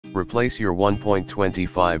Replace your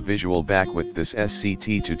 1.25 visual back with this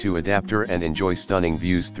SCT-to-2 adapter and enjoy stunning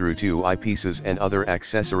views through two eyepieces and other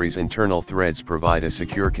accessories. Internal threads provide a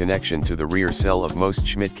secure connection to the rear cell of most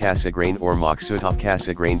Schmidt-Cassegrain or Maksutov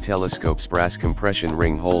Cassegrain telescopes. Brass compression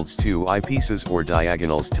ring holds two eyepieces or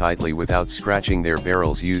diagonals tightly without scratching their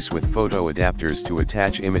barrels. Use with photo adapters to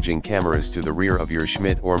attach imaging cameras to the rear of your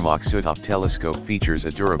Schmidt or Maksutov telescope. Features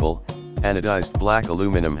a durable, anodized black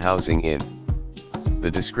aluminum housing in the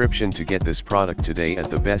description to get this product today at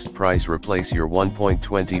the best price. Replace your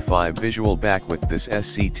 1.25 visual back with this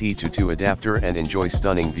SCT-to-2 adapter and enjoy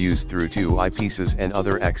stunning views through two eyepieces and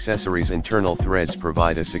other accessories. Internal threads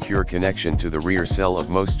provide a secure connection to the rear cell of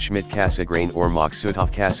most Schmidt-Cassegrain or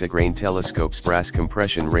Maksutov Cassegrain telescopes. Brass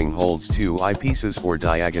compression ring holds two eyepieces or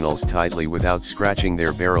diagonals tightly without scratching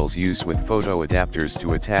their barrels. Use with photo adapters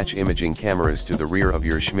to attach imaging cameras to the rear of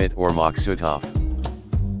your Schmidt or Maksutov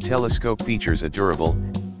telescope. Features a durable,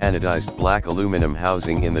 anodized black aluminum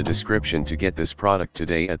housing in the description to get this product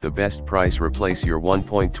today at the best price. Replace your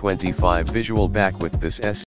 1.25 visual back with this